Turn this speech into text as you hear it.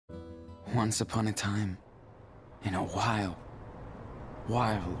Once upon a time, in a wild,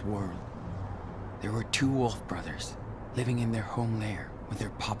 wild world, there were two wolf brothers living in their home lair with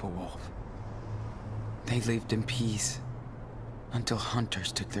their papa wolf. They lived in peace until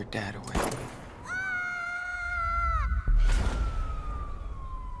hunters took their dad away.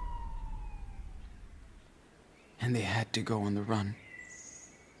 And they had to go on the run.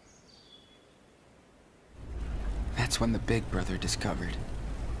 That's when the big brother discovered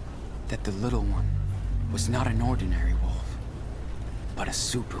that the little one was not an ordinary wolf, but a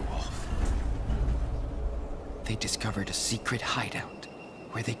super wolf. They discovered a secret hideout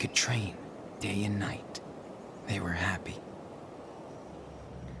where they could train day and night. They were happy.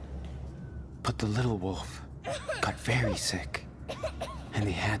 But the little wolf got very sick, and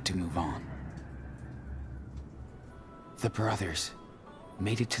they had to move on. The brothers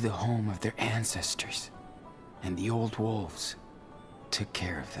made it to the home of their ancestors, and the old wolves took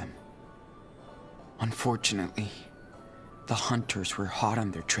care of them. Unfortunately, the hunters were hot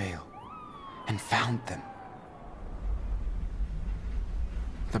on their trail and found them.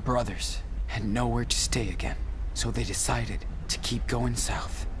 The brothers had nowhere to stay again, so they decided to keep going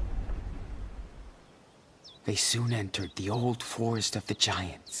south. They soon entered the old forest of the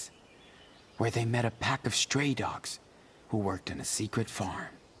giants, where they met a pack of stray dogs who worked in a secret farm.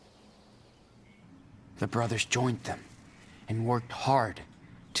 The brothers joined them and worked hard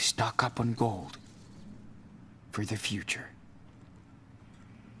to stock up on gold for the future.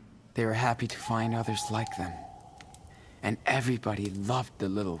 They were happy to find others like them, and everybody loved the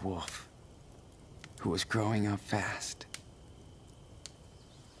little wolf, who was growing up fast.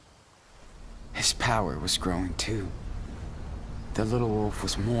 His power was growing too. The little wolf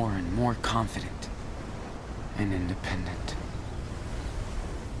was more and more confident and independent.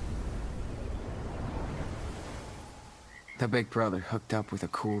 The big brother hooked up with a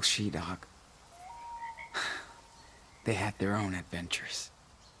cool she-dog. They had their own adventures.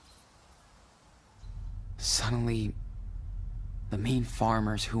 Suddenly, the mean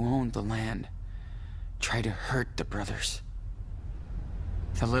farmers who owned the land tried to hurt the brothers.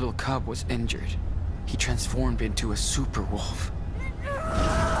 The little cub was injured. He transformed into a super wolf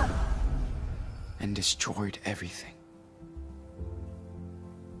and destroyed everything.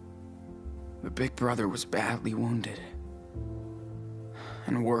 The big brother was badly wounded.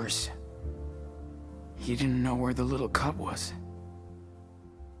 And worse, he didn't know where the little cub was.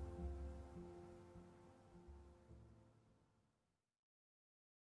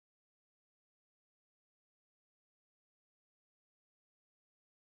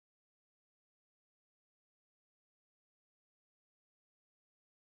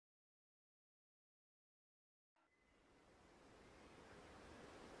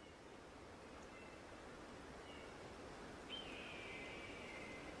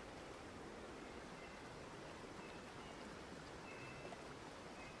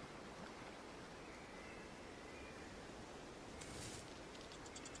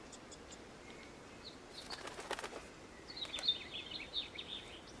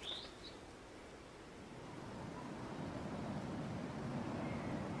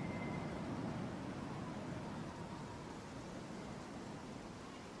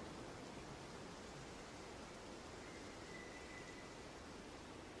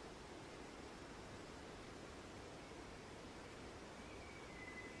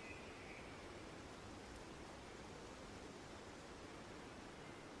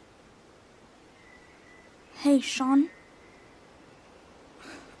 Hey, Sean.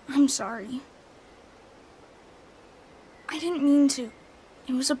 I'm sorry. I didn't mean to.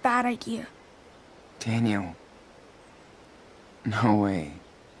 It was a bad idea. Daniel. No way.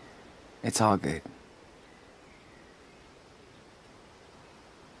 It's all good.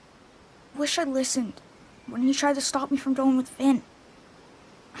 Wish I'd listened when you tried to stop me from going with Finn.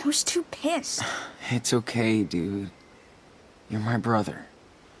 I was too pissed. It's okay, dude. You're my brother.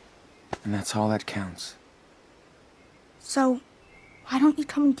 And that's all that counts. So, why don't you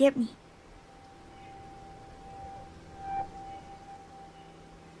come and get me?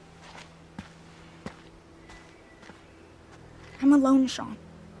 I'm alone, Sean.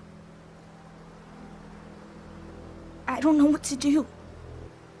 I don't know what to do.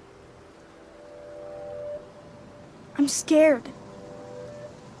 I'm scared.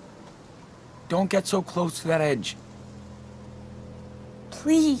 Don't get so close to that edge.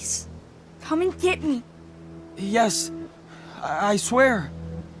 Please, come and get me. Yes, I swear.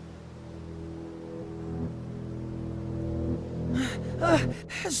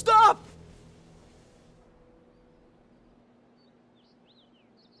 Stop!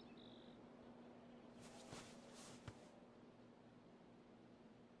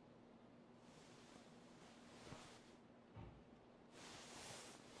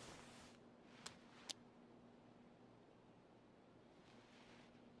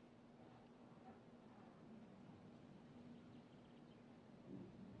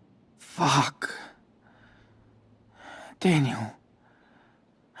 Fuck. Daniel.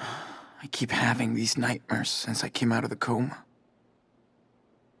 I keep having these nightmares since I came out of the coma.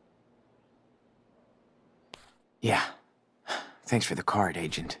 Yeah. Thanks for the card,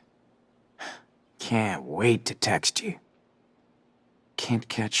 Agent. Can't wait to text you. Can't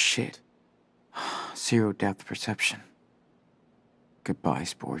catch shit. Zero depth perception. Goodbye,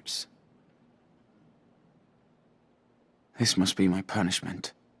 sports. This must be my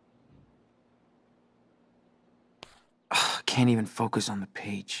punishment. Can't even focus on the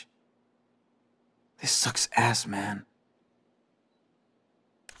page. This sucks ass, man.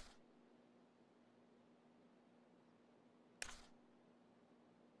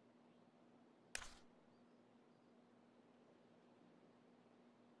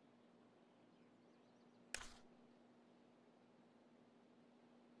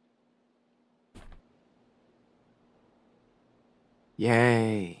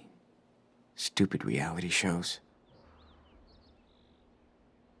 Yay. Stupid reality shows.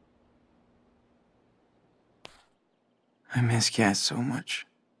 I miss Cass so much.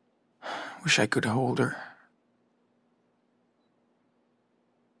 Wish I could hold her.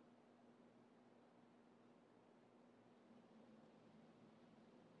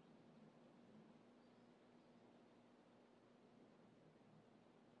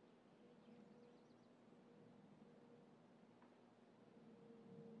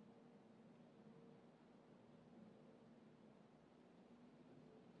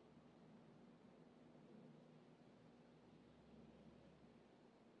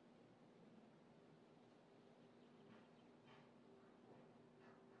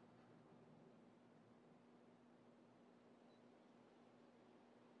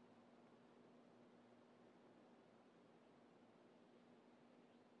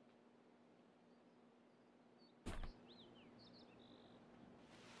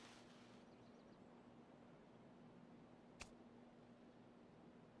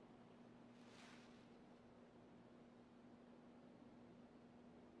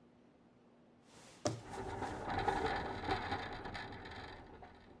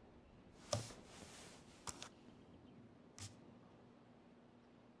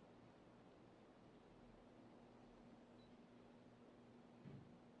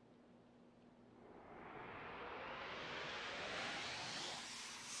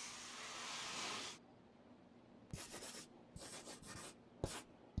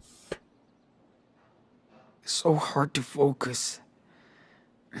 So hard to focus.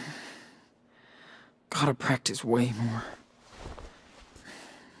 Gotta practice way more.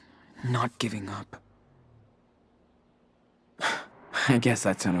 Not giving up. I guess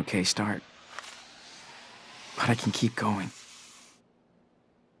that's an okay start. But I can keep going.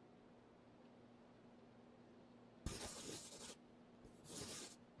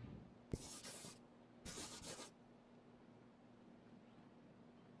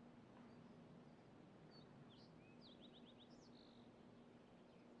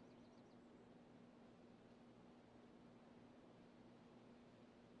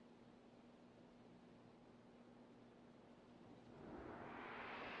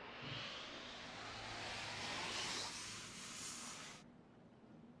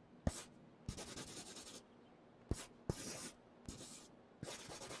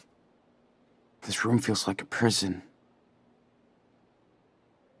 This room feels like a prison.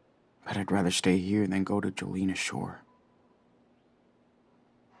 But I'd rather stay here than go to Jolena Shore.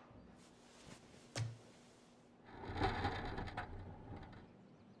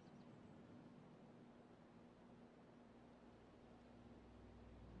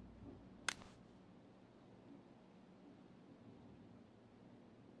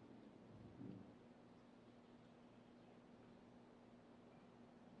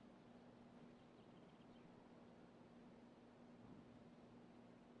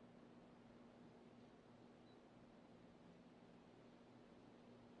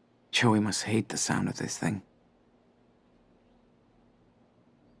 Joey must hate the sound of this thing.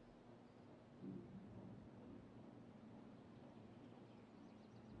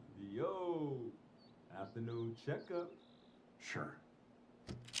 Yo, afternoon checkup. Sure.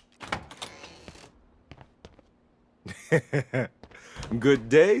 Good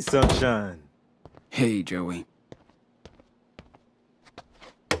day, sunshine. Hey, Joey.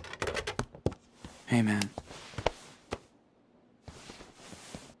 Hey, man.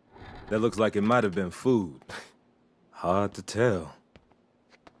 That looks like it might have been food. Hard to tell.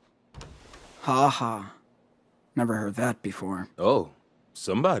 Ha ha. Never heard that before. Oh,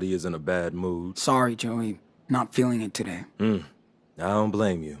 somebody is in a bad mood. Sorry, Joey. Not feeling it today. I don't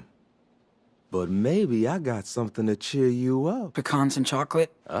blame you. But maybe I got something to cheer you up. Pecans and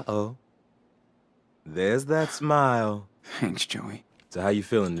chocolate? Uh-oh. There's that smile. Thanks, Joey. So how you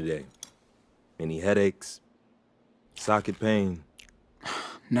feeling today? Any headaches? Socket pain?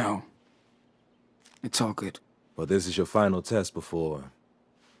 No. It's all good. Well, this is your final test before...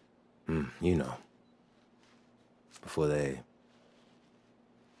 you know. Before they...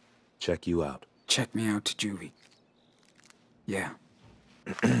 check you out. Check me out to juvie. Yeah.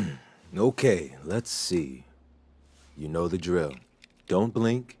 Okay, let's see. You know the drill. Don't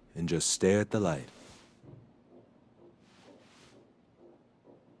blink and just stare at the light.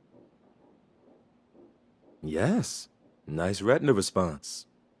 Yes. Nice retina response.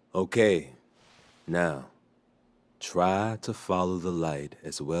 Okay. Now, try to follow the light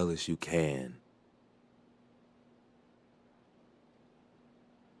as well as you can.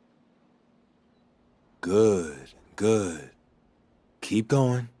 Good, good. Keep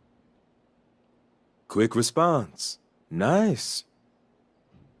going. Quick response. Nice.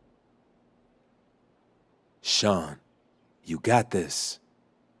 Sean, you got this.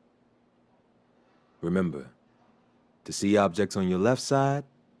 Remember, to see objects on your left side,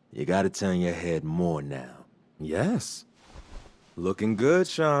 you gotta turn your head more now. Yes. Looking good,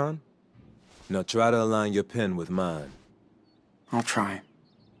 Sean. Now try to align your pen with mine. I'll try.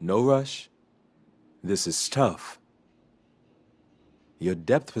 No rush. This is tough. Your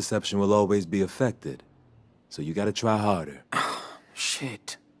depth perception will always be affected, so you gotta try harder.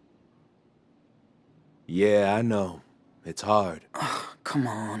 Shit. Yeah, I know. It's hard. Come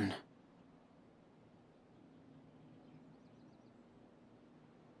on.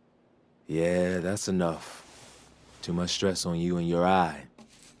 Yeah, that's enough. Too much stress on you and your eye.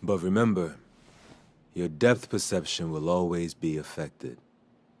 But remember, your depth perception will always be affected.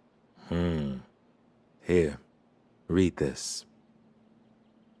 Here, read this.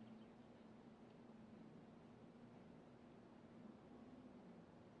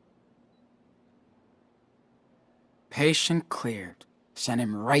 Patient cleared. Send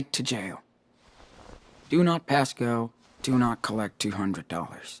him right to jail. Do not pass go. Do not collect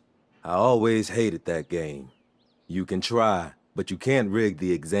 $200. I always hated that game. You can try, but you can't rig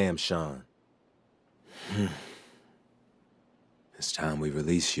the exam, Sean. It's time we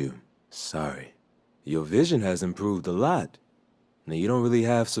release you. Sorry. Your vision has improved a lot. Now you don't really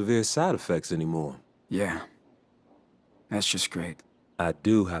have severe side effects anymore. Yeah. That's just great. I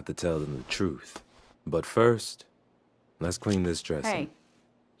do have to tell them the truth. But first, let's clean this dressing. Hey,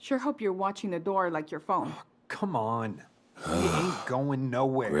 sure hope you're watching the door like your phone. Come on. He ain't going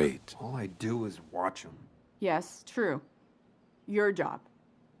nowhere. Great. All I do is watch him. Yes, true. Your job.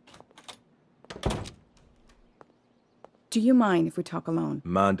 Do you mind if we talk alone?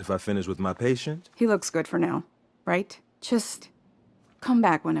 Mind if I finish with my patient? He looks good for now, right? Just come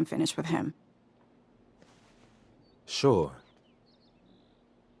back when I'm finished with him. Sure.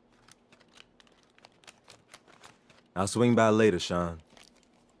 I'll swing by later, Sean.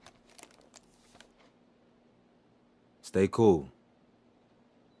 Stay cool.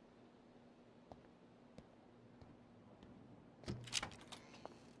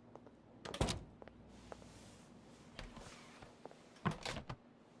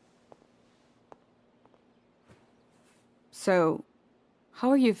 So, how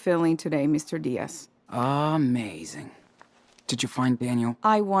are you feeling today, Mr. Diaz? Amazing. Did you find Daniel?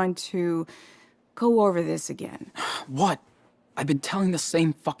 I want to go over this again. What? I've been telling the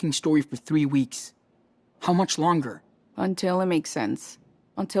same fucking story for 3 weeks. How much longer? Until it makes sense.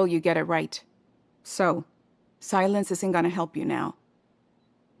 Until you get it right. So, silence isn't gonna help you now.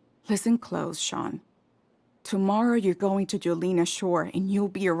 Listen close, Sean. Tomorrow you're going to Jolena Shore and you'll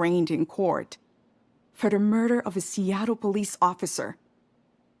be arraigned in court for the murder of a Seattle police officer.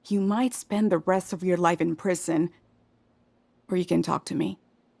 You might spend the rest of your life in prison, or you can talk to me.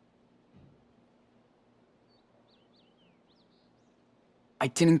 I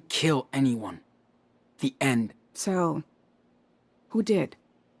didn't kill anyone. The end. So, who did?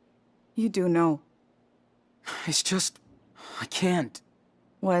 You do know. It's just... I can't.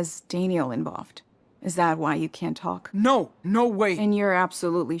 Was Daniel involved? Is that why you can't talk? No, no way. And you're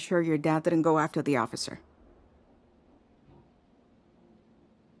absolutely sure your dad didn't go after the officer?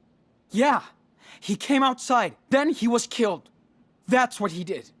 Yeah. He came outside. Then he was killed. That's what he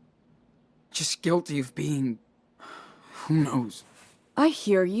did. Just guilty of being... Who knows? I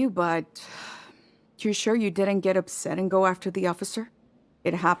hear you, but... You're sure you didn't get upset and go after the officer?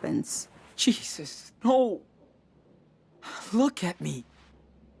 It happens. Jesus, no. Look at me.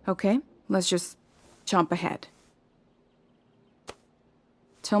 Okay, let's just jump ahead.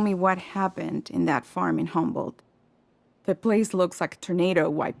 Tell me what happened in that farm in Humboldt. The place looks like a tornado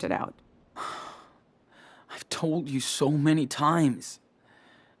wiped it out. I've told you so many times.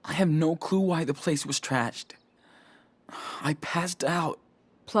 I have no clue why the place was trashed. I passed out.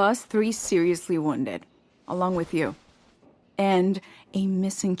 Plus 3 seriously wounded, along with you. And a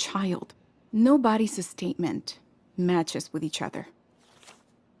missing child. Nobody's statement matches with each other.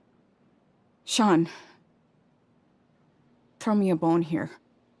 Sean, throw me a bone here.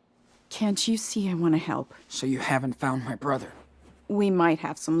 Can't you see I want to help? So you haven't found my brother? We might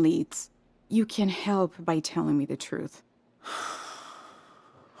have some leads. You can help by telling me the truth.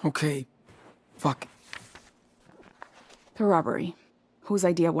 Okay. Fuck. The robbery. Whose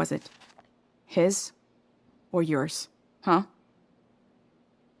idea was it? His? Or yours? Huh?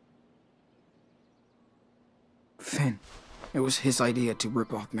 Finn. It was his idea to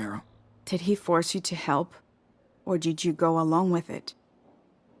rip off Meryl. Did he force you to help? Or did you go along with it?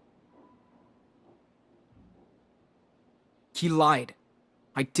 He lied.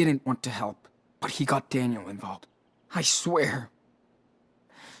 I didn't want to help, but he got Daniel involved. I swear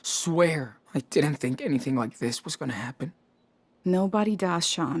I didn't think anything like this was gonna happen. Nobody does,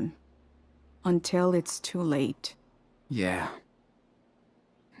 Sean. Until it's too late. Yeah.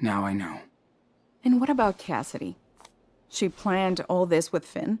 Now I know. And what about Cassidy? She planned all this with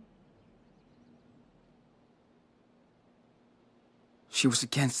Finn? She was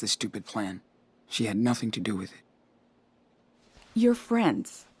against this stupid plan. She had nothing to do with it. Your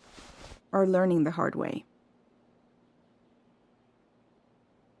friends are learning the hard way.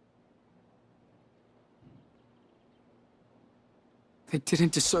 They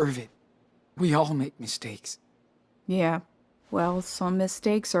didn't deserve it. We all make mistakes. Yeah, well, some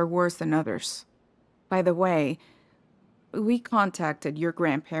mistakes are worse than others. By the way, we contacted your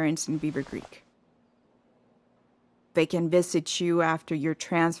grandparents in Beaver Creek. They can visit you after you're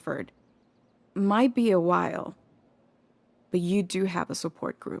transferred. Might be a while, but you do have a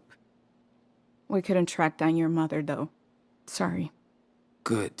support group. We couldn't track down your mother, though. Sorry.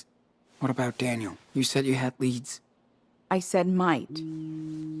 Good. What about Daniel? You said you had leads. I said might.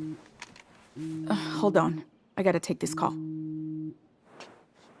 Hold on. I gotta take this call.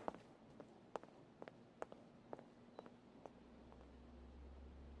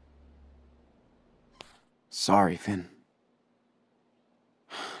 Sorry, Finn.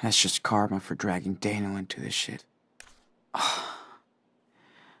 That's just karma for dragging Daniel into this shit.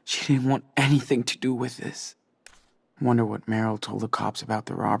 She didn't want anything to do with this. Wonder what Meryl told the cops about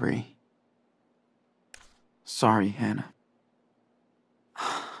the robbery. Sorry, Hannah.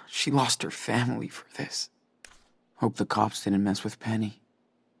 She lost her family for this. Hope the cops didn't mess with Penny.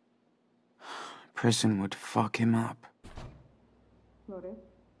 Prison would fuck him up. Flores?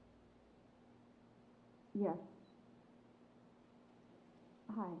 Yes.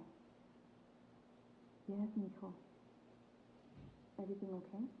 Hi. Yes, mijo. Everything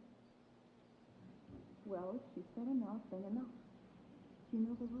okay? Well, she said enough, then enough. You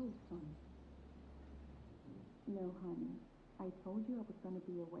know the rules, son. No, honey. I told you I was gonna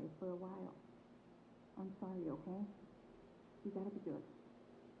be away for a while. I'm sorry, okay? You gotta be good.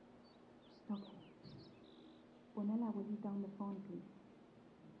 Okay. Pon a la abuelita on the phone, please.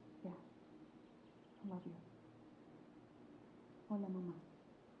 Yeah. I love you. Hola, mamá.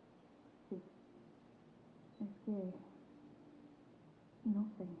 Sí. Es que... No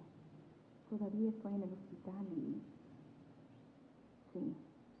sé. Todavía estoy en el hospital y... Sí.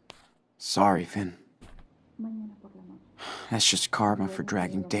 Sorry, Finn. Mañana por la noche. That's just karma for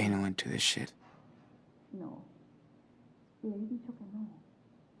dragging Daniel into this shit. No. Le he dicho que no.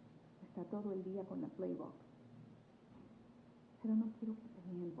 Está todo el día con la Playbox. Pero no quiero que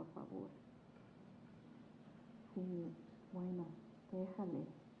peleen, por favor. Sí, bueno, déjale.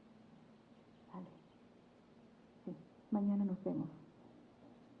 Dale. Sí, mañana nos vemos.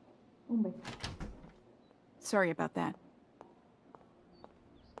 Un beso. Sorry about that.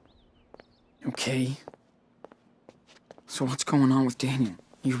 Okay. So what's going on with Daniel?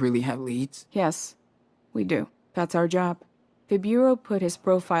 You really have leads? Yes, we do. That's our job. The Bureau put his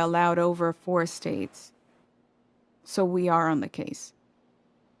profile out over 4 states. So we are on the case.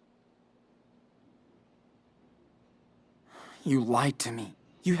 You lied to me.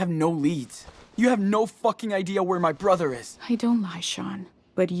 You have no leads. You have no fucking idea where my brother is. I don't lie, Sean.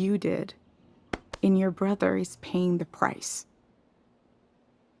 But you did. And your brother is paying the price.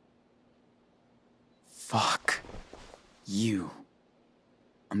 Fuck. You.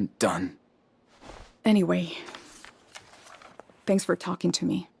 I'm done. Anyway, thanks for talking to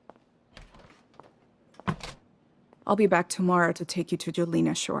me. I'll be back tomorrow to take you to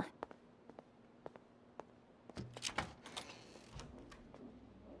Jolena Shore.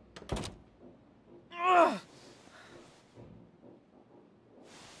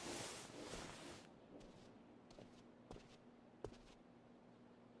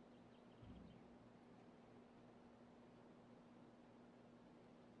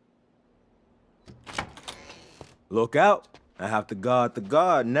 Look out. I have to guard the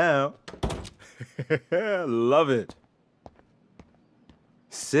guard now. Love it.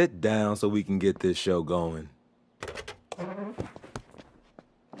 Sit down so we can get this show going.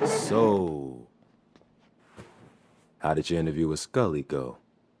 So, how did your interview with Scully go?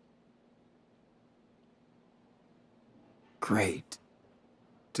 Great.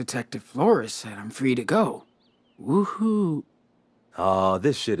 Detective Flores said I'm free to go. Woohoo. Aw,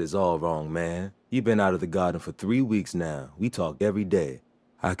 this shit is all wrong, man. You've been out of the garden for 3 weeks now. We talk every day.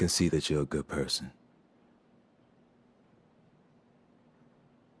 I can see that you're a good person.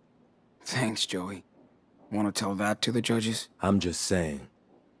 Thanks, Joey. Want to tell that to the judges? I'm just saying,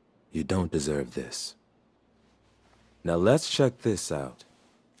 you don't deserve this. Now let's check this out.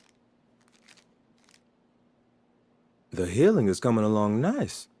 The healing is coming along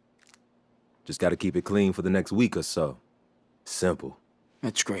nice. Just gotta keep it clean for the next week or so. Simple.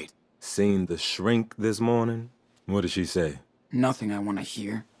 That's great. Seen the shrink this morning? What did she say? Nothing I want to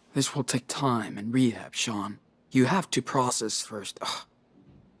hear. This will take time and rehab, Sean. You have to process first. Ugh.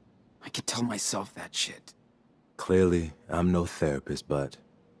 I can tell myself that shit. Clearly, I'm no therapist, but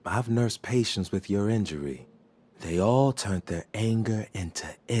I've nursed patients with your injury. They all turned their anger into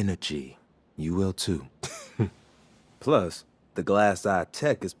energy. You will too. Plus, the glass eye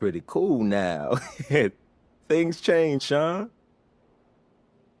tech is pretty cool now. Things change, Sean.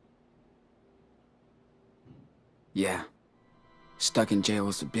 Yeah. Stuck in jail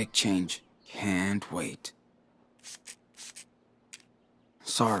is a big change. Can't wait.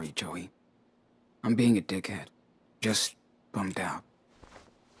 Sorry, Joey. I'm being a dickhead. Just bummed out.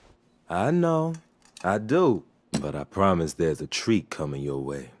 I know. I do. But I promise there's a treat coming your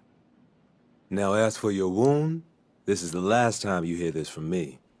way. Now, as for your wound, this is the last time you hear this from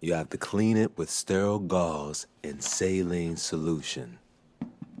me. You have to clean it with sterile gauze and saline solution.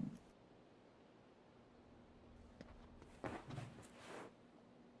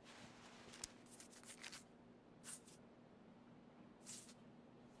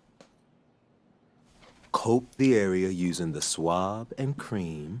 Coat the area using the swab and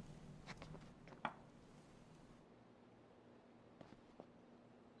cream.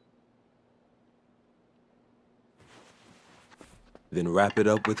 Then wrap it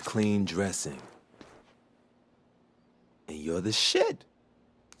up with clean dressing. And you're the shit.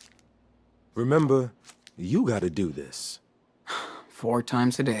 Remember, you gotta do this. 4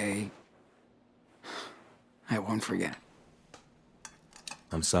 times a day. I won't forget.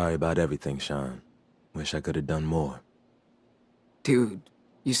 I'm sorry about everything, Sean. Wish I could have done more. Dude,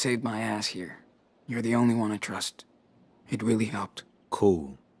 you saved my ass here. You're the only one I trust. It really helped.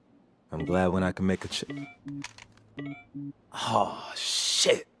 Cool. I'm glad when I can make a Oh,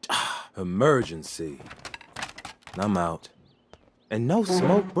 shit. Emergency. I'm out. And no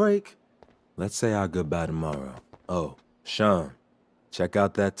smoke break? Let's say our goodbye tomorrow. Oh, Sean, check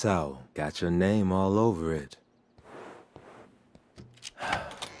out that towel. Got your name all over it.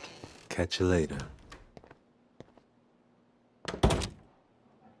 Catch you later.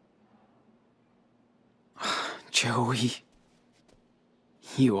 Joey,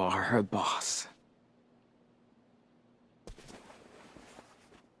 you are her boss.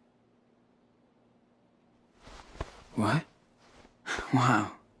 What?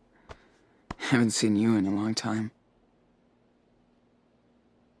 Wow. Haven't seen you in a long time.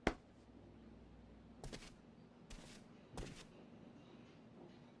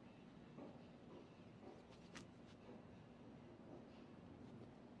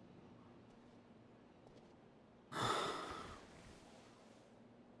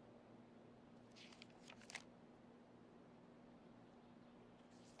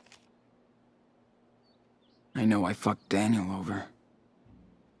 I know I fucked Daniel over.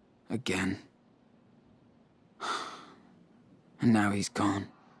 Again. And now he's gone.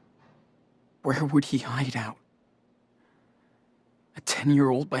 Where would he hide out? A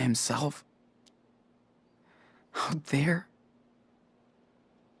 10-year-old by himself? Out there?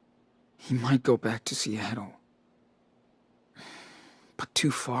 He might go back to Seattle. But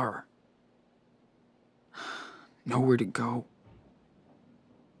too far. Nowhere to go.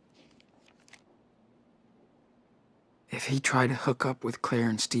 If he tried to hook up with Claire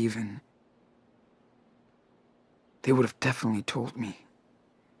and Steven, they would have definitely told me.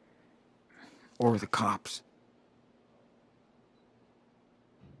 Or the cops.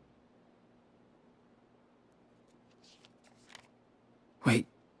 Wait.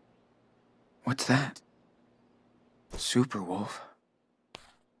 What's that? Superwolf?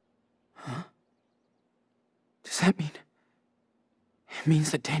 Huh? Does that mean... It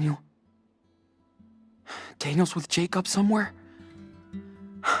means that Daniel's with Jacob somewhere?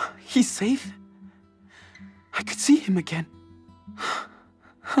 He's safe? I could see him again.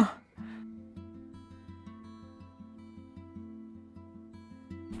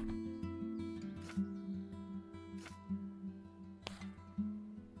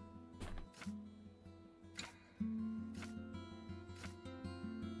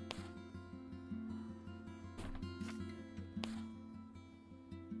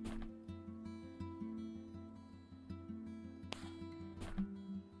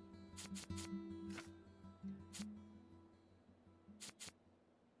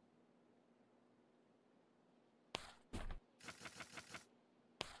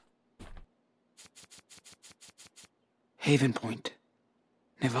 Haven Point,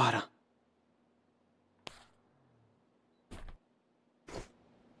 Nevada.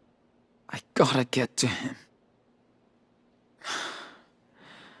 I gotta get to him.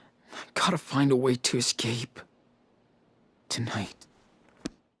 I gotta find a way to escape. Tonight.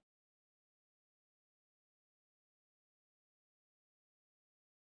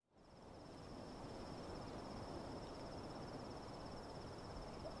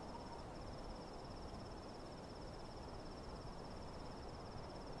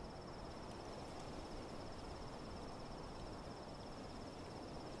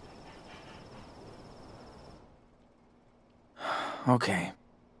 Okay.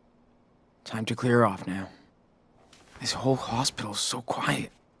 Time to clear off now. This whole hospital is so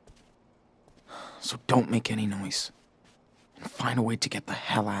quiet. So don't make any noise. And find a way to get the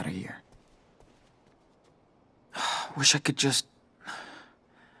hell out of here. Wish I could just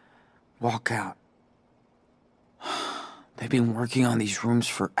walk out. They've been working on these rooms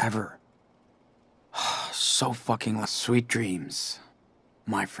forever. So fucking sweet dreams,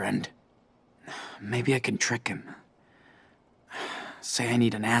 my friend. Maybe I can trick him. Say I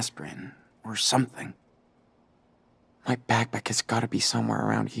need an aspirin or something. My backpack has gotta be somewhere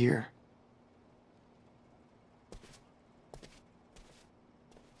around here.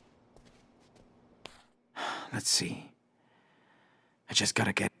 Let's see. I just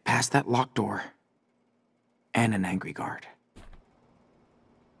gotta get past that locked door and an angry guard.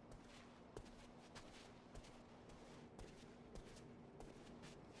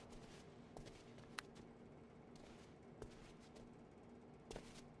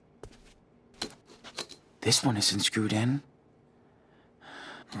 This one isn't screwed in.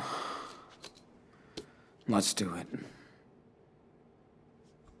 Let's do it.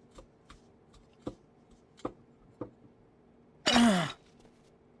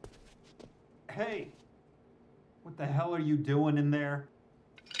 Hey! What the hell are you doing in there?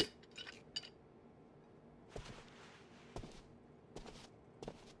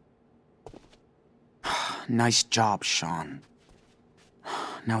 Nice job, Sean.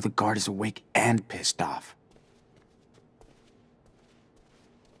 Now the guard is awake and pissed off.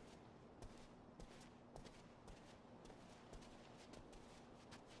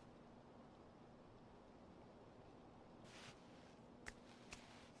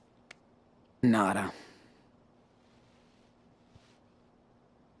 Nada.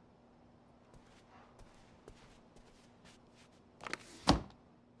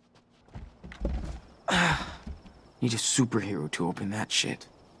 Need a superhero to open that shit.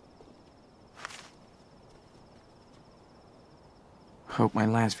 Hope my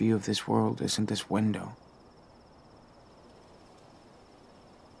last view of this world isn't this window.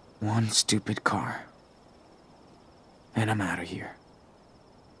 One stupid car. And I'm out of here.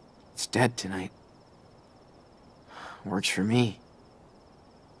 It's dead tonight. Works for me.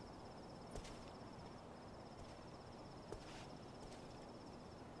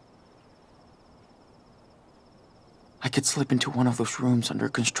 I could slip into one of those rooms under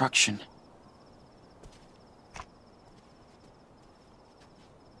construction.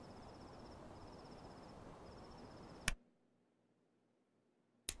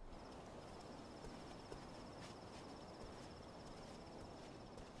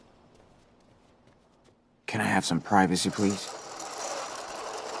 Can I have some privacy, please?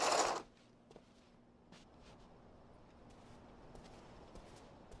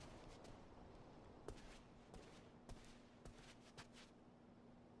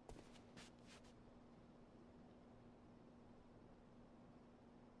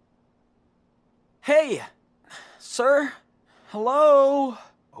 Hey! Sir? Hello?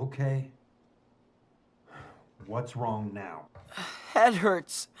 Okay. What's wrong now? Head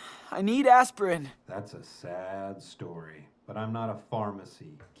hurts. I need aspirin. That's a sad story, but I'm not a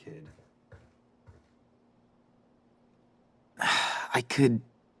pharmacy kid. I could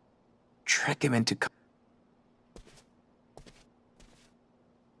trick him into...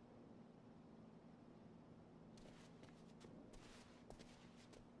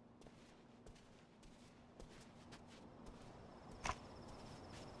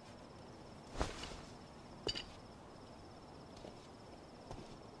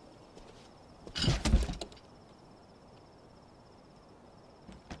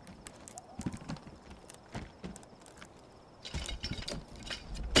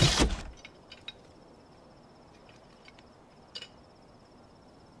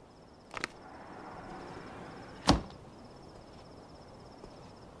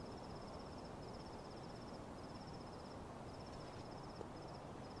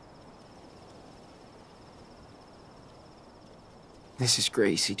 This is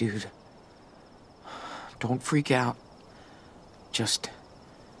Gracie, dude. Don't freak out. Just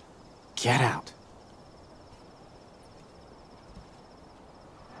get out.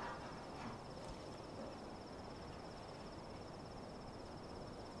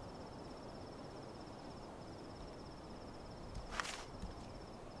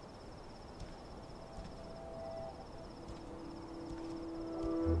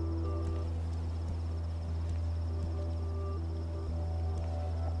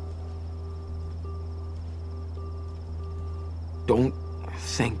 Don't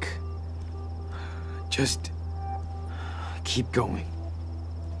think. Just keep going.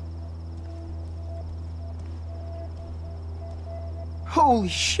 Holy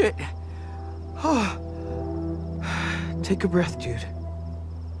shit! Oh. Take a breath, dude.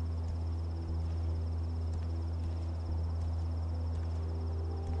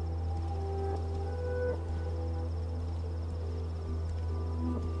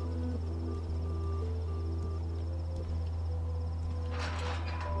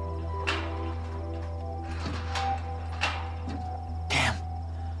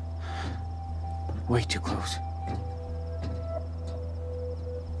 Way too close.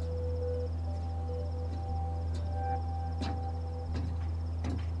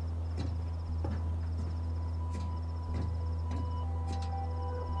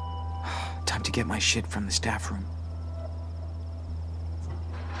 Time to get my shit from the staff room.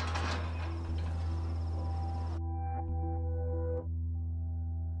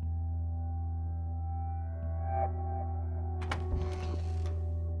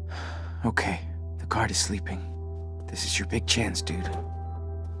 Okay. The guard is sleeping. This is your big chance, dude.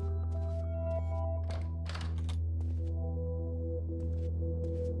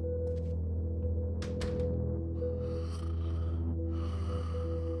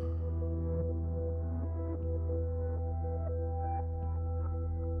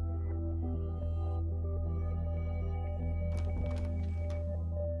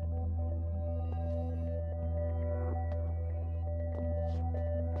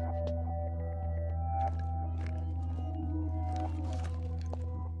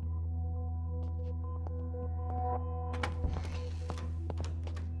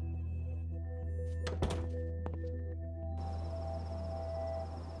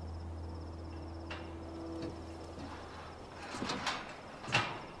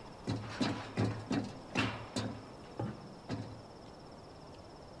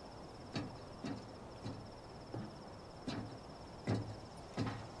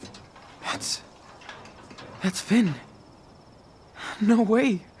 That's Finn. No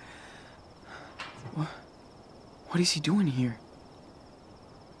way. What is he doing here?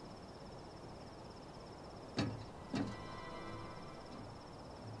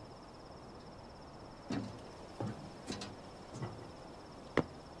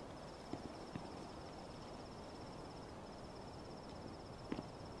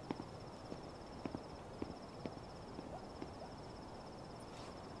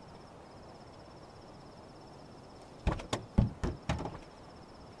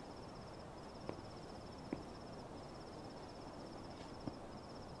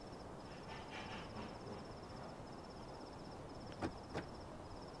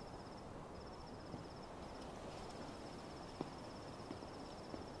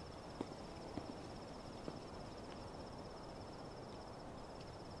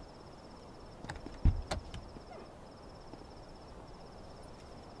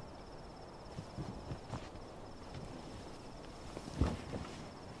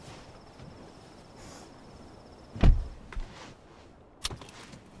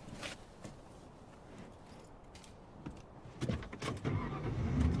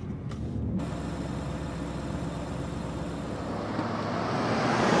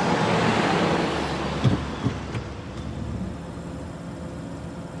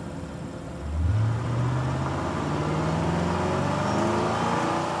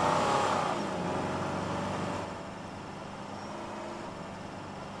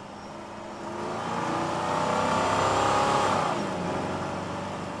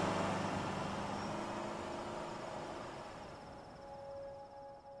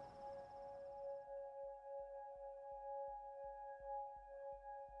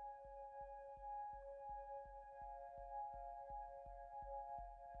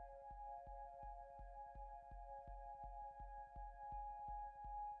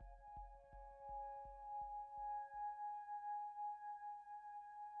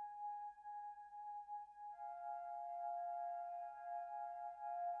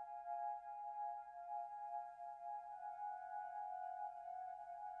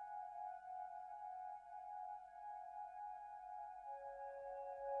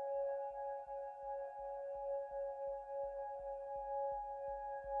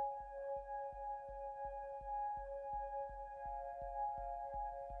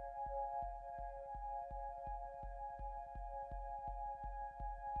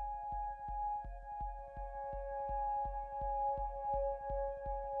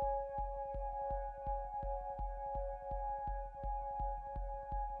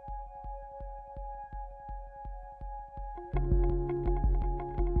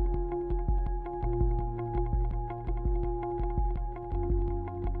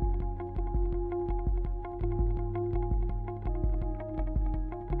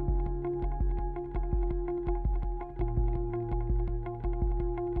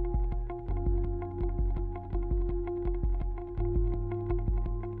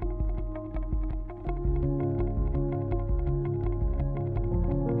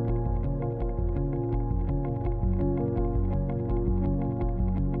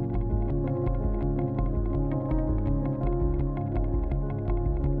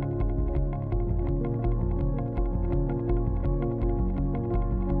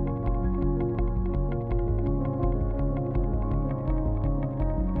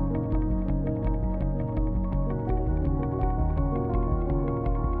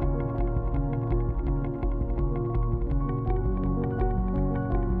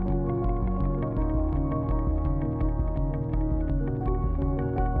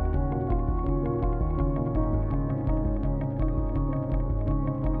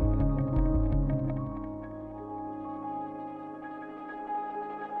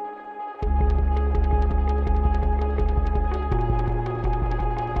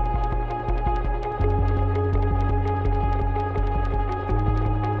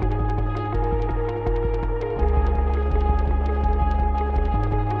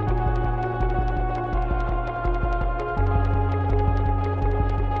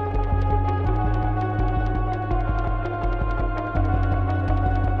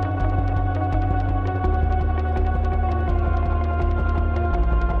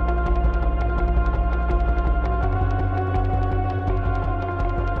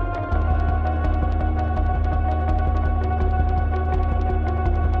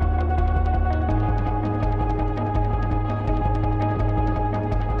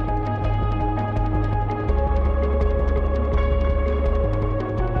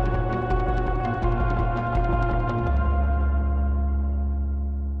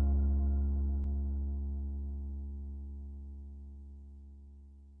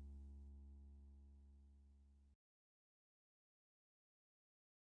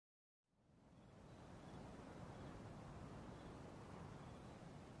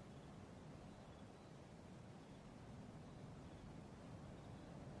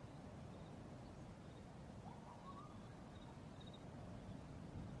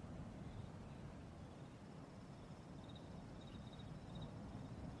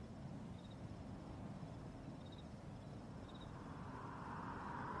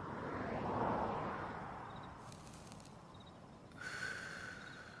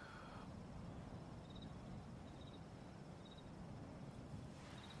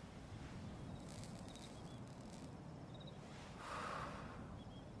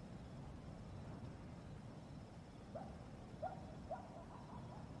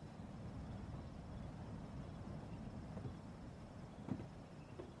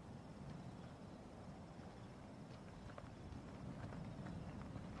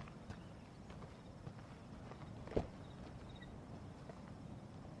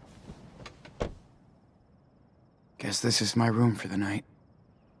 Guess this is my room for the night.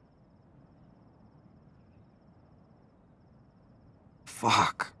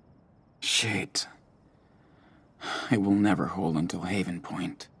 Fuck. Shit. It will never hold until Haven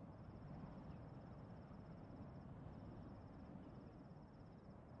Point.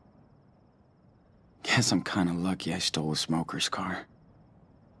 Guess I'm kinda lucky I stole a smoker's car.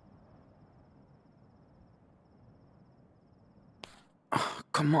 Oh,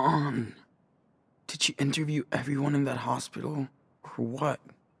 come on. Did you interview everyone in that hospital? Or what?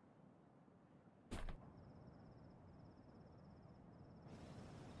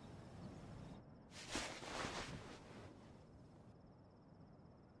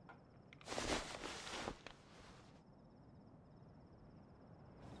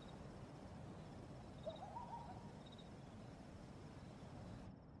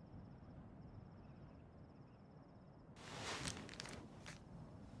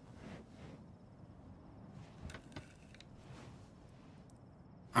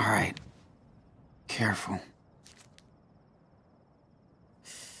 All right. Careful.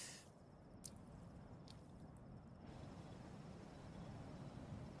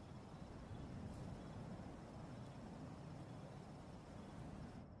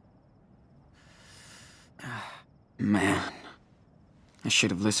 Man, I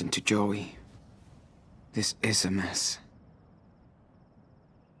should have listened to Joey. This is a mess.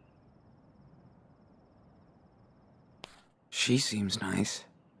 She seems nice.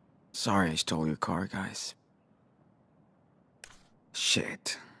 Sorry I stole your car, guys.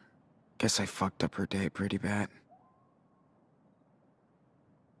 Shit. Guess I fucked up her day pretty bad.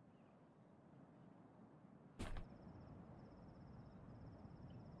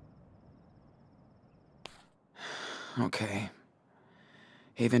 Okay.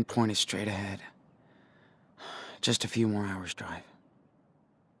 Haven Point is straight ahead. Just a few more hours' drive.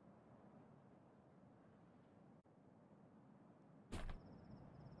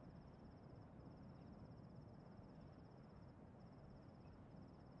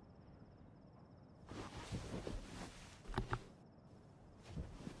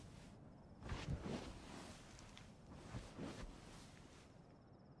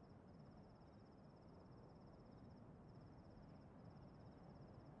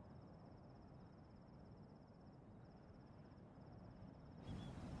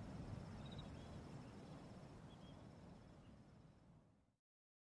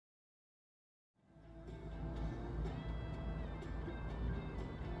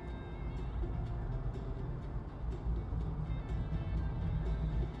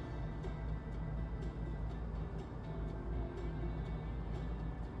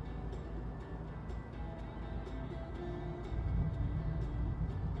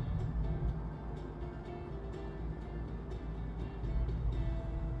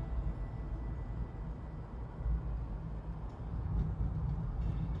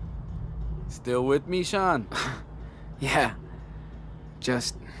 Still with me, Sean? Yeah.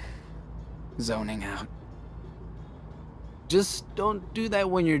 Just zoning out. Just don't do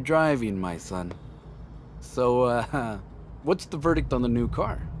that when you're driving, my son. So, what's the verdict on the new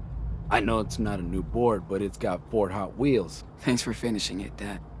car? I know it's not a new board, but it's got 4 Hot Wheels. Thanks for finishing it,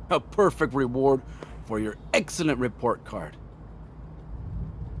 Dad. A perfect reward for your excellent report card.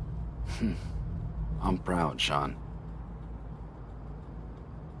 I'm proud, Sean.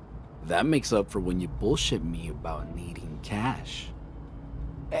 That makes up for when you bullshit me about needing cash.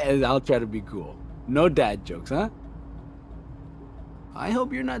 And I'll try to be cool. No dad jokes, huh? I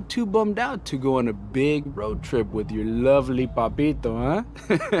hope you're not too bummed out to go on a big road trip with your lovely papito,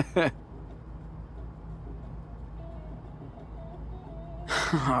 huh?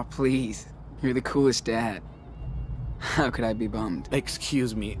 Oh, please. You're the coolest dad. How could I be bummed?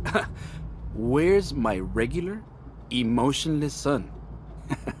 Excuse me. Where's my regular, emotionless son?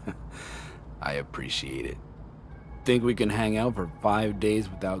 I appreciate it. Think we can hang out for 5 days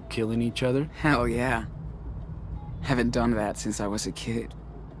without killing each other? Hell yeah. Haven't done that since I was a kid.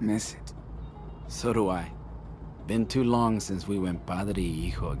 Miss it. So do I. Been too long since we went padre y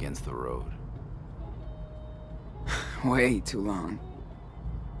hijo against the road. Way too long.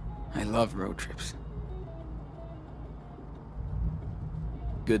 I love road trips.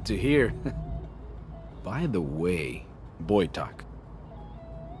 Good to hear. By the way, boy talk.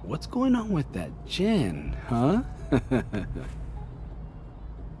 What's going on with that Jen, huh?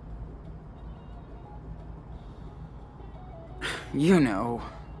 You know.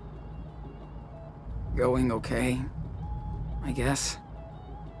 Going okay, I guess.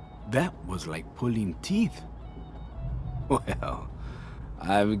 That was like pulling teeth. Well,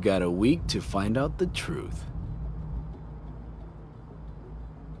 I've got a week to find out the truth.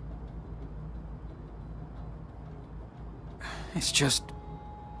 It's just...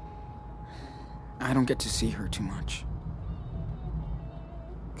 I don't get to see her too much.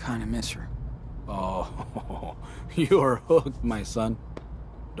 Kinda miss her. Oh, you're hooked, my son.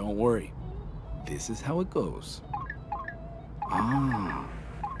 Don't worry. This is how it goes. Ah,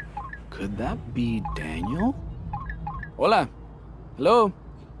 could that be Daniel? Hola. Hello.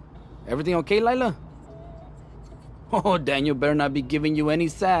 Everything okay, Lila? Oh, Daniel better not be giving you any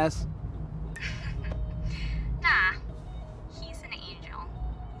sass. Nah, he's an angel.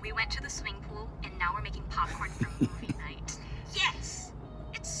 We went to the swimming pool, and now we're making popcorn for movie night. Yes!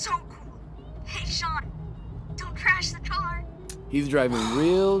 It's so cool! Hey, Sean, don't crash the car! He's driving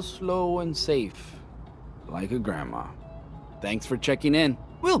real slow and safe, like a grandma. Thanks for checking in.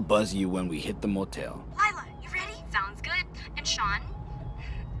 We'll buzz you when we hit the motel. Lila, you ready? Sounds good. And Sean?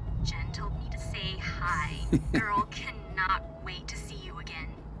 Jen told me to say hi. Girl cannot wait to see you again.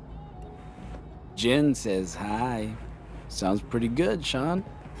 Jen says hi. Sounds pretty good, Sean.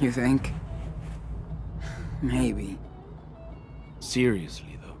 You think? Maybe.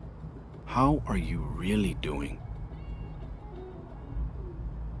 Seriously, though, how are you really doing?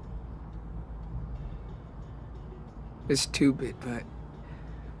 It's stupid, but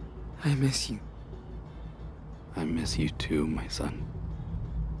I miss you. I miss you too, my son.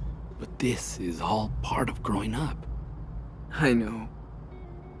 But this is all part of growing up. I know.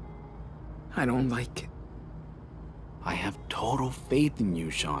 I don't like it. I have total faith in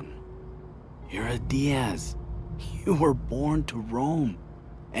you, Sean. You're a Diaz. You were born to roam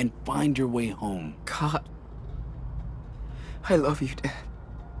and find your way home. God. I love you, Dad.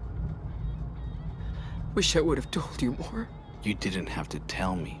 Wish I would have told you more. You didn't have to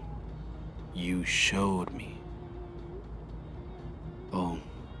tell me. You showed me. Oh,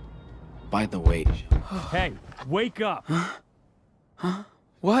 by the way... Hey, wake up! Huh?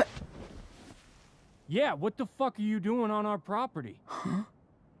 What? Yeah, what the fuck are you doing on our property? Huh?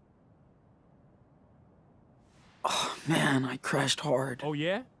 Oh, man, I crashed hard. Oh,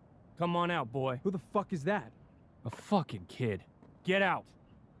 yeah? Come on out, boy. Who the fuck is that? A fucking kid. Get out.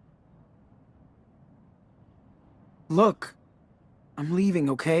 Look, I'm leaving,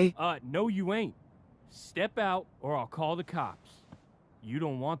 okay? No you ain't. Step out or I'll call the cops. You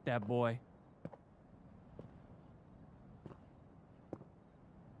don't want that, boy.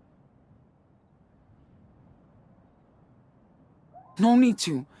 No need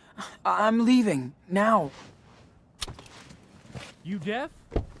to. I'm leaving, now. You deaf?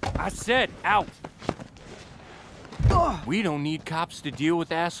 I said out. Ugh. We don't need cops to deal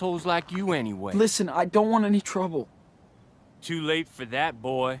with assholes like you anyway. Listen, I don't want any trouble. Too late for that,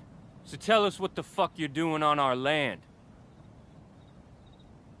 boy. So tell us what the fuck you're doing on our land.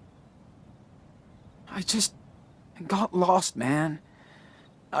 I just got lost, man.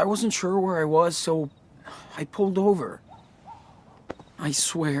 I wasn't sure where I was, so I pulled over. I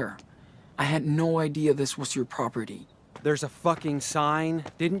swear, I had no idea this was your property. There's a fucking sign.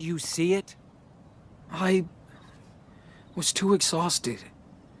 Didn't you see it? I was too exhausted.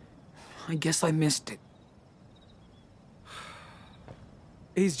 I guess I missed it.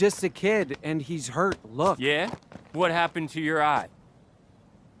 He's just a kid, and he's hurt. Look. Yeah? What happened to your eye?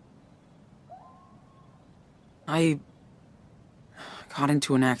 I got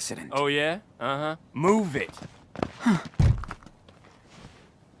into an accident. Oh, yeah? Uh-huh. Move it.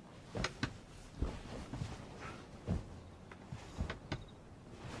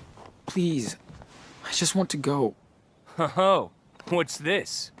 Please, I just want to go. Oh, what's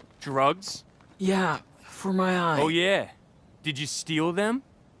this? Drugs? Yeah, for my eye. Oh, yeah. Did you steal them?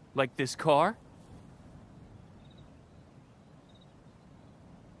 Like this car?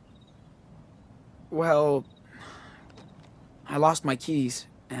 Well, I lost my keys,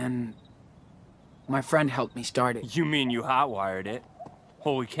 and my friend helped me start it. You mean you hotwired it?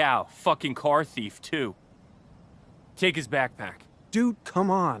 Holy cow, fucking car thief, too. Take his backpack. Dude,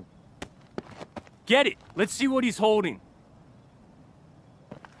 come on. Get it! Let's see what he's holding.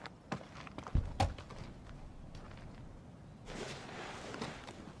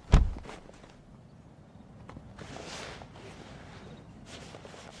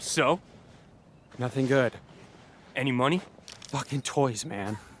 So? Nothing good. Any money? Fucking toys,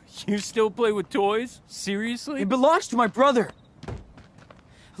 man. You still play with toys? Seriously? It belongs to my brother.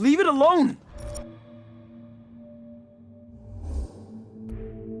 Leave it alone.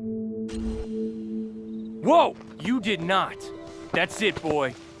 Whoa! You did not. That's it,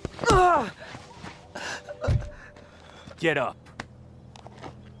 boy. Get up.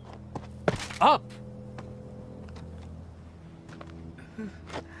 Up!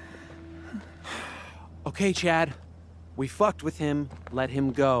 Okay, Chad. We fucked with him. Let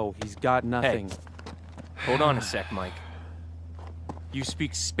him go. He's got nothing. Hold on a sec, Mike. You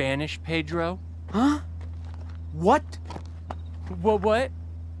speak Spanish, Pedro? Huh? What? What?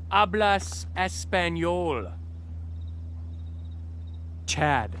 Hablas español.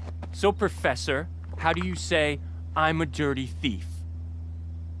 Chad. So, Professor, how do you say, I'm a dirty thief?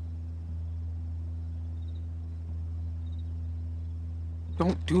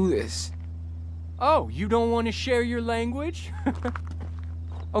 Don't do this. Oh, you don't want to share your language?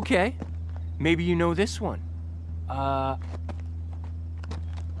 Okay. Maybe you know this one.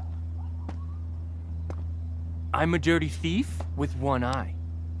 I'm a dirty thief with one eye.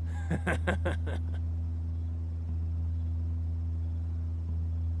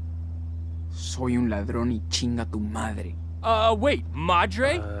 Soy un ladrón y chinga tu madre. Wait,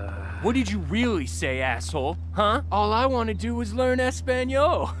 madre? What did you really say, asshole? Huh? All I want to do is learn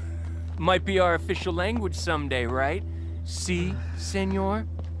Espanol. Might be our official language someday, right? Si, senor?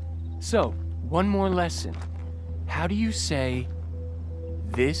 So, one more lesson. How do you say,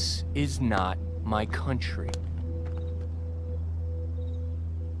 this is not my country?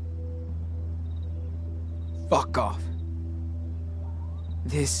 Fuck off.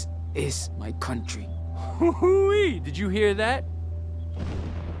 This is my country. Hoo-hoo-wee! Did you hear that?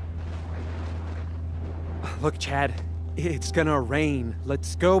 Look, Chad, it's gonna rain.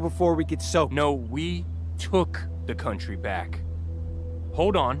 Let's go before we get soaked. No, we took the country back.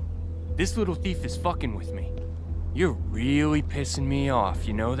 Hold on. This little thief is fucking with me. You're really pissing me off,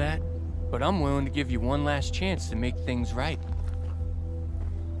 you know that? But I'm willing to give you one last chance to make things right.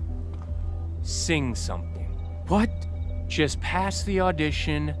 Sing something. What? Just pass the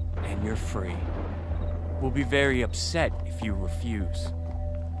audition and you're free. We'll be very upset if you refuse.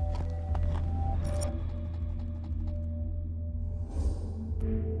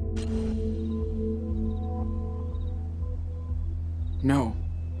 No.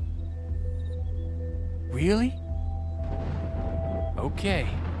 Really? Okay.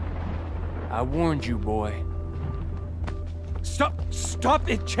 I warned you, boy. Stop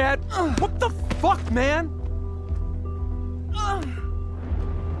it, Chad! What the fuck, man?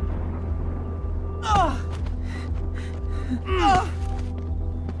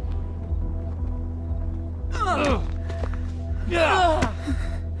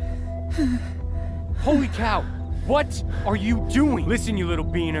 Holy cow! What are you doing? Listen, you little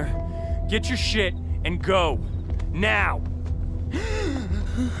beaner. Get your shit and go. Now!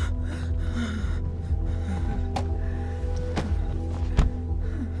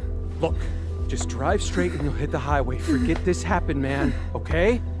 Look, just drive straight and you'll hit the highway. Forget this happened, man,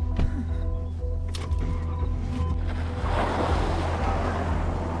 okay?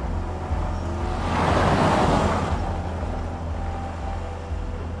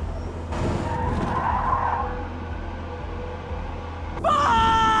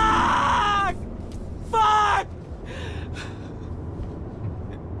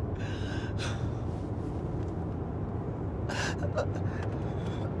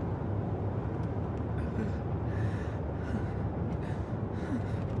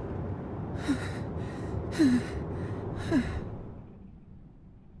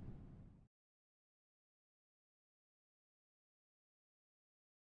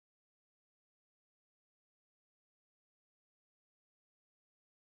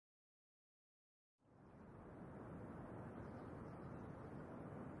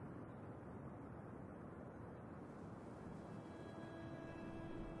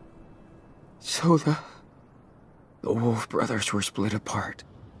 So the Wolf brothers were split apart.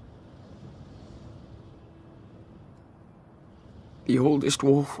 The oldest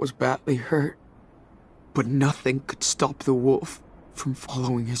wolf was badly hurt, but nothing could stop the wolf from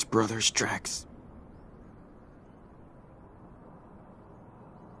following his brother's tracks.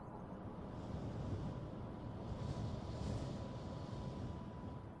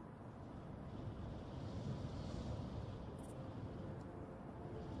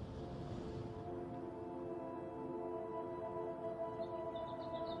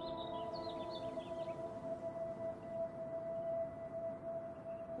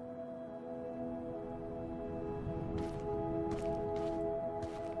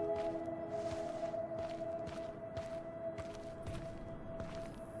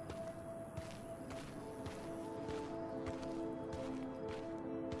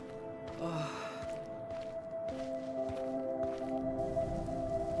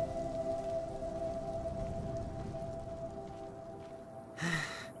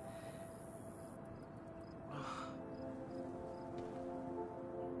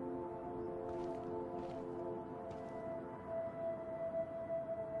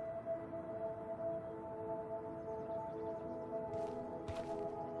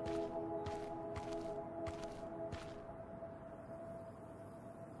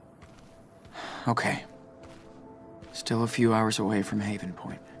 Okay. Still a few hours away from Haven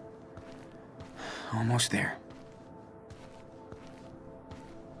Point. Almost there.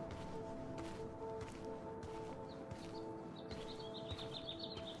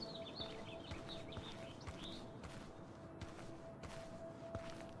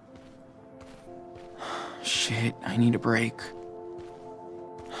 Shit, I need a break.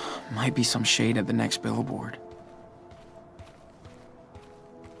 Might be some shade at the next billboard.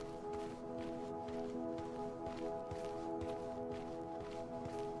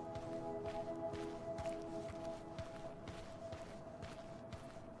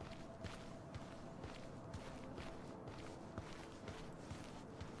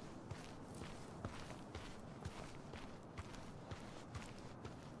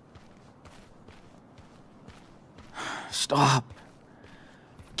 Stop.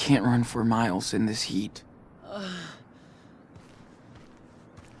 Can't run for miles in this heat.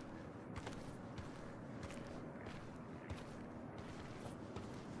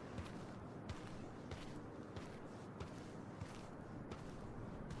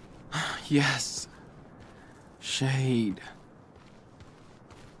 Yes. Shade.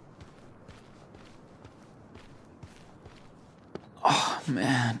 Oh,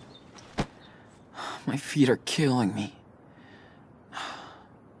 man. My feet are killing me.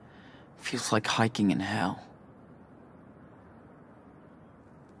 Feels like hiking in hell.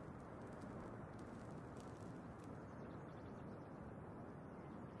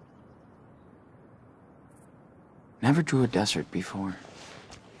 Never drew a desert before.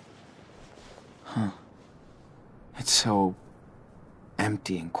 Huh. It's so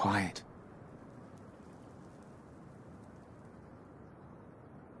empty and quiet.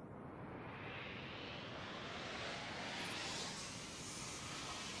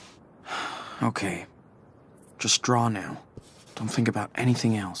 Okay. Just draw now. Don't think about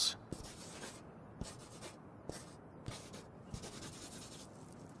anything else.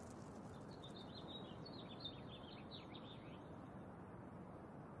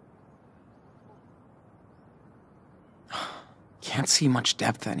 Can't see much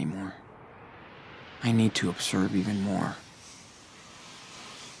depth anymore. I need to observe even more.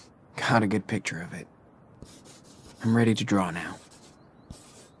 Got a good picture of it. I'm ready to draw now.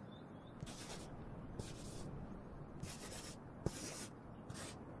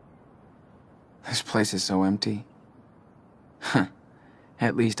 This place is so empty. Huh.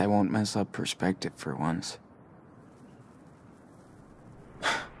 At least I won't mess up perspective for once.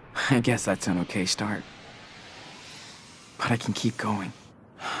 I guess that's an okay start. But I can keep going.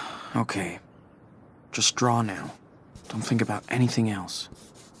 Okay. Just draw now. Don't think about anything else.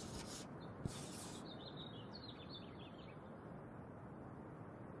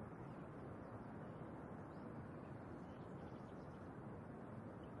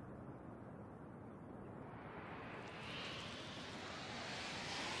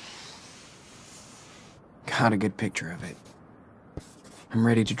 Got a good picture of it. I'm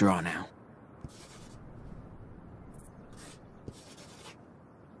ready to draw now.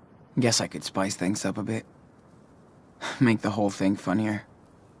 Guess I could spice things up a bit. Make the whole thing funnier.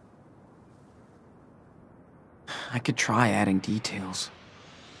 I could try adding details.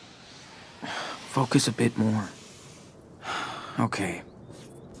 Focus a bit more. Okay.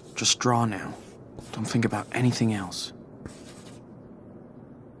 Just draw now. Don't think about anything else.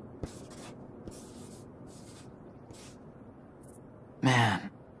 Man.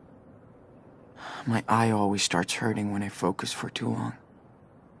 My eye always starts hurting when I focus for too long.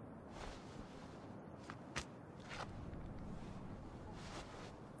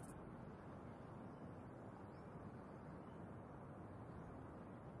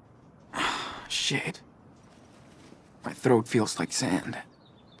 Shit. My throat feels like sand.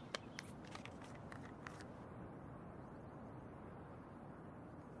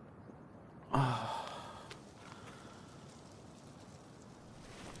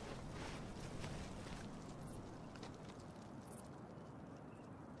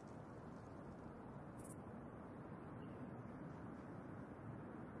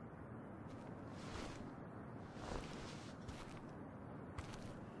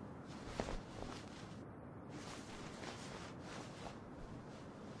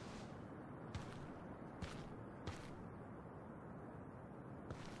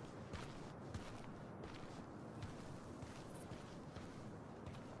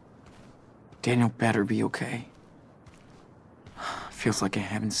 Daniel better be okay. Feels like I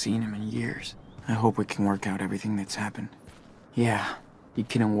haven't seen him in years. I hope we can work out everything that's happened. Yeah, you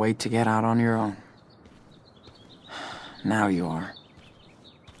couldn't wait to get out on your own. Now you are.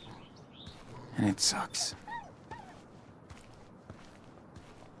 And it sucks.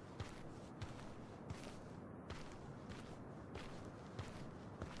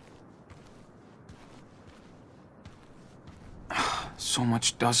 So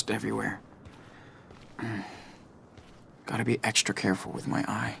much dust everywhere. Gotta be extra careful with my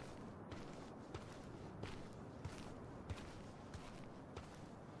eye.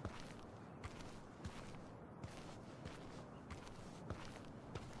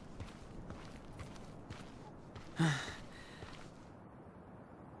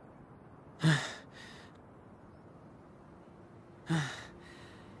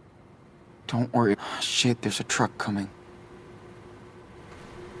 Don't worry. Shit, there's a truck coming.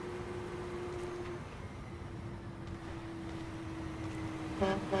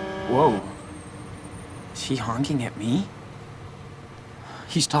 Whoa. Is he honking at me?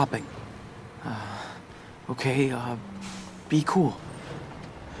 He's stopping. Okay, be cool.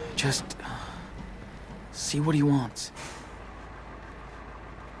 Just see what he wants.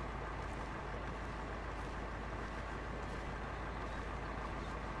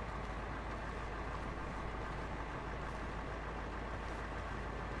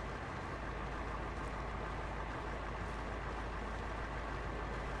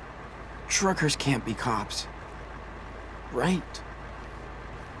 Truckers can't be cops. Right?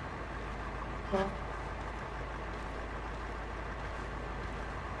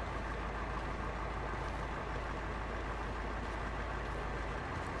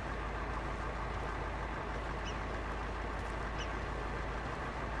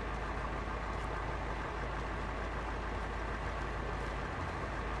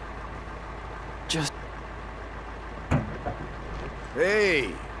 Just...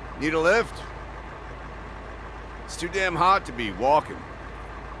 Hey! Need a lift? It's too damn hot to be walking.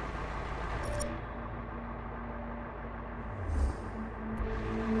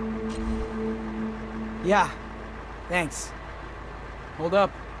 Yeah, thanks. Hold up.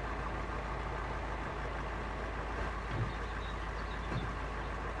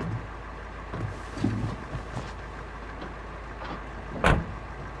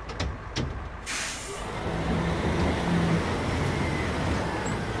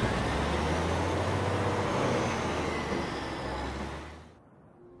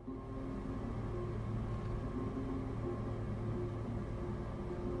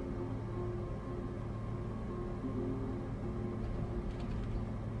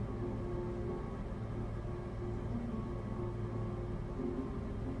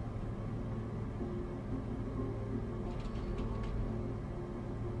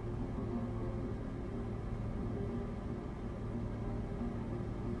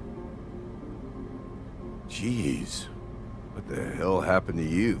 Jeez, what the hell happened to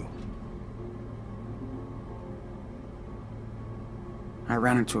you? I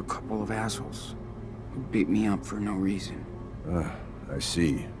ran into a couple of assholes who beat me up for no reason. I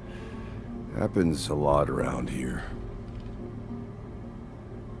see. Happens a lot around here.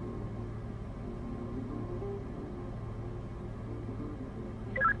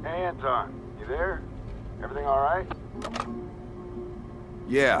 Hey, Anton, you there? Everything all right?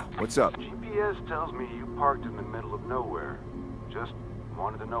 Yeah, what's up? GPS tells me you parked in the middle of nowhere. Just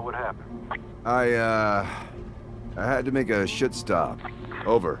wanted to know what happened. I had to make a shit stop.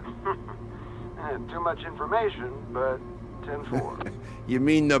 Over. Too much information, but 10-4. You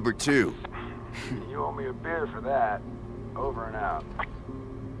mean number 2? You owe me a beer for that. Over and out.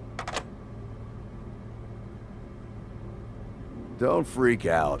 Don't freak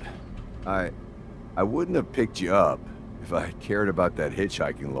out. I wouldn't have picked you up if I cared about that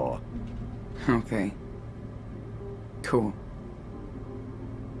hitchhiking law. Okay. Cool.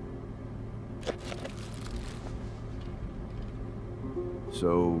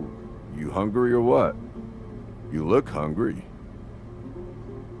 So, you hungry or what? You look hungry.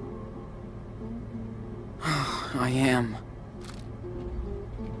 I am.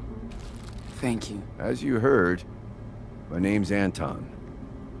 Thank you. As you heard, my name's Anton.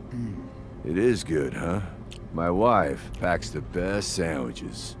 It is good, huh? My wife packs the best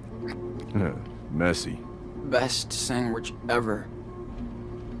sandwiches. Messy. Best sandwich ever.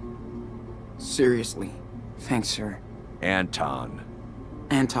 Seriously. Thanks, sir. Anton.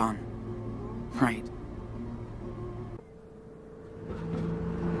 Anton. Right.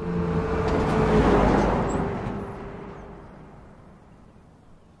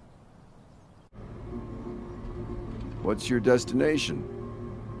 What's your destination?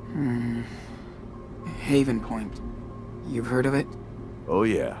 Haven Point. You've heard of it? Oh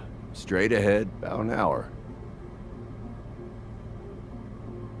yeah. Straight ahead, about an hour.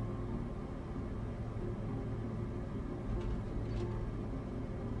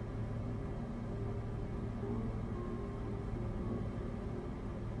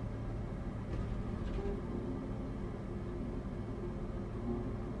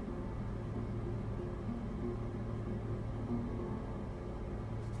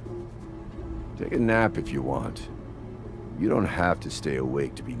 Take a nap if you want. You don't have to stay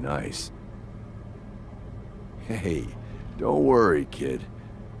awake to be nice. Hey, don't worry, kid.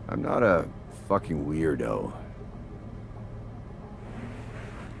 I'm not a fucking weirdo.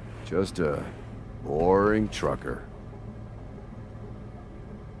 Just a boring trucker.